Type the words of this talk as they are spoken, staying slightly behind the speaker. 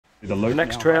The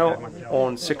next trail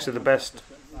on 6 of the best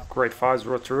Grade 5s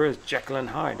Rotorua is Jekyll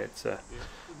Hyde. It's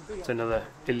another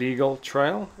illegal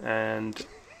trail, and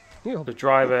the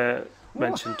driver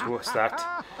mentioned to us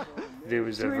that there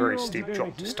was a very steep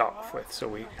drop to start off with, so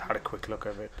we had a quick look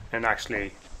of it, and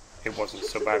actually it wasn't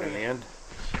so bad in the end.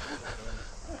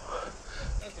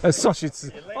 As such, it's...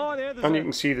 And you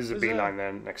can see there's a beeline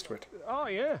there next to it. Oh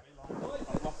yeah.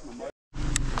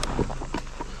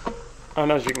 And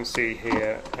as you can see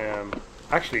here,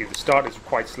 actually the start is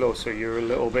quite slow, so you're a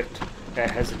little bit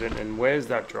hesitant in where's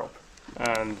that drop.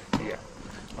 And yeah,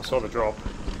 I saw the drop,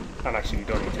 and actually you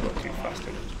don't need to go too fast in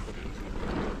it.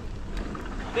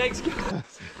 Thanks.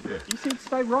 You said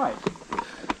stay right.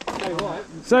 Stay right.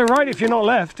 Stay right if you're not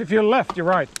left. If you're left, you're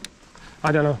right.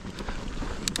 I don't know.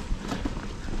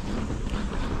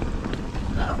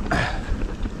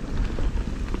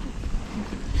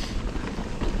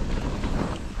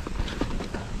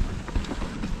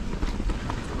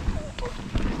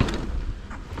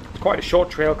 Quite a short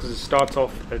trail because it starts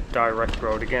off a direct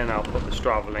road. Again, I'll put the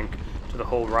Strava link to the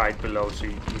whole ride below, so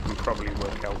you can probably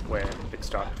work out where it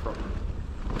started from.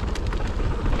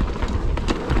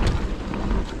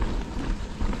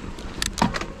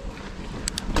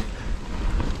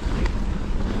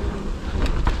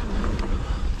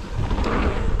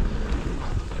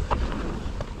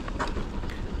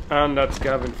 And that's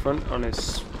Gav in front on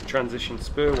his transition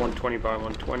spur, 120 by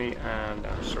 120, and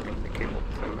I'm struggling to keep up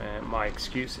with him. My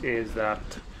excuse is that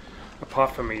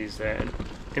apart from he's an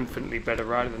infinitely better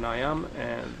rider than I am,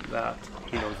 and that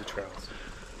he knows the trails.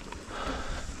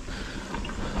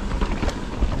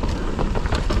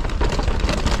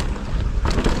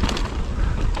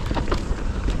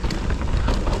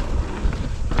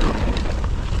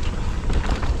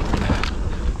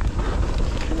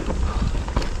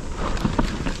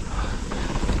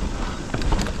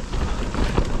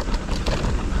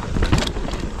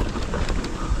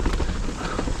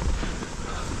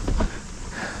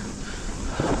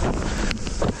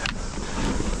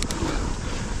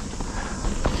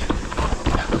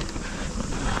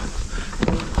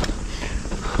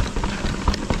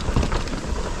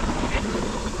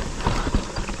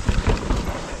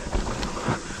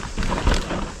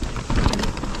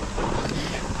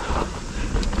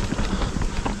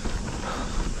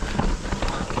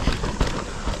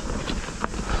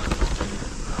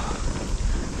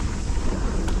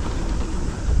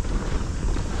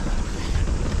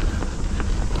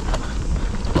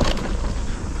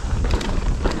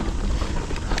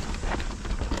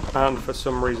 And for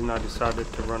some reason I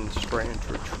decided to run straight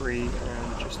into a tree,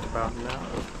 and just about now.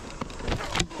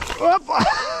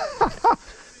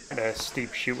 A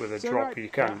steep chute with a drop, you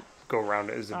can go around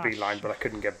it as a beeline, but I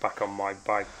couldn't get back on my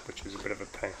bike, which was a bit of a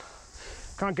pain.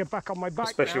 Can't get back on my bike.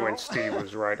 Especially now. when Steve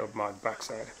was right up my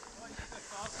backside.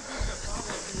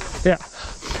 Yeah.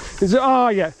 Is it, oh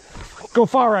yeah. Go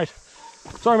far right.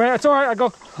 Sorry mate, it's alright, I'll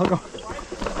go.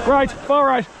 Right, far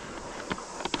right.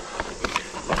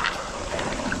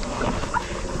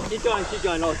 Keep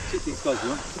going, I'll sit these guys, you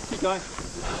want? Keep going.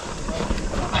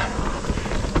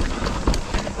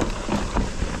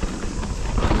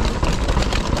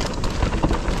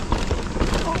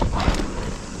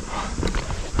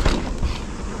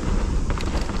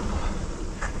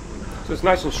 So it's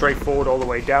nice and straightforward all the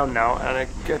way down now, and it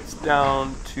gets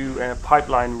down to a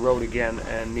pipeline road again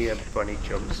and near Bunny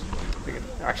Jugs. I think it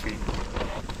actually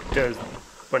does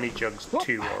Bunny Jugs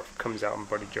 2, or comes out on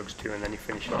Bunny Jugs 2, and then you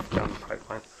finish off down the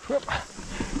pipeline.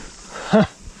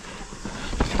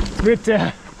 Bit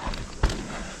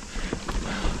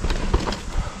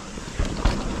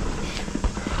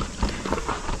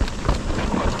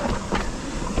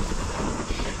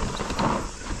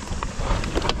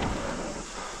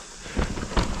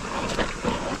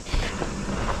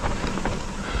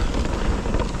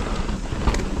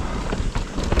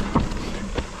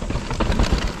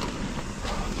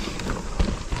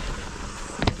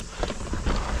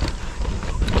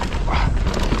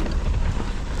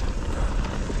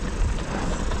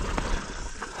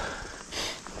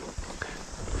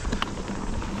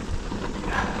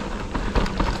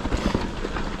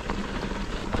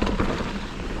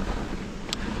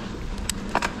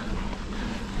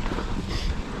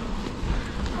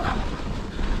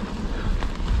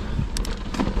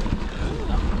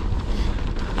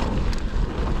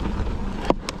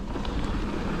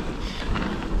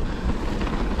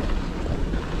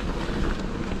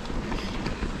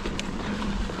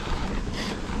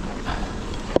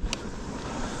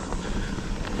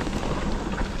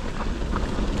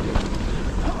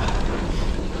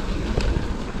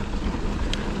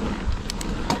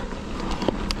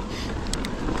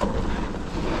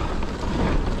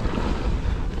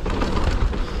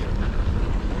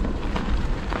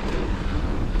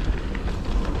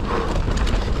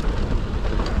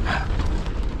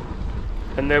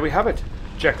And there we have it.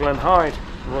 Jekyll and Hyde.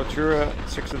 Rotorua,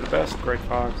 6 of the best grade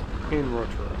 5s in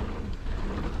Rotorua.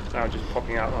 Now just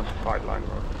popping out onto Pipeline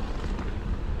Road.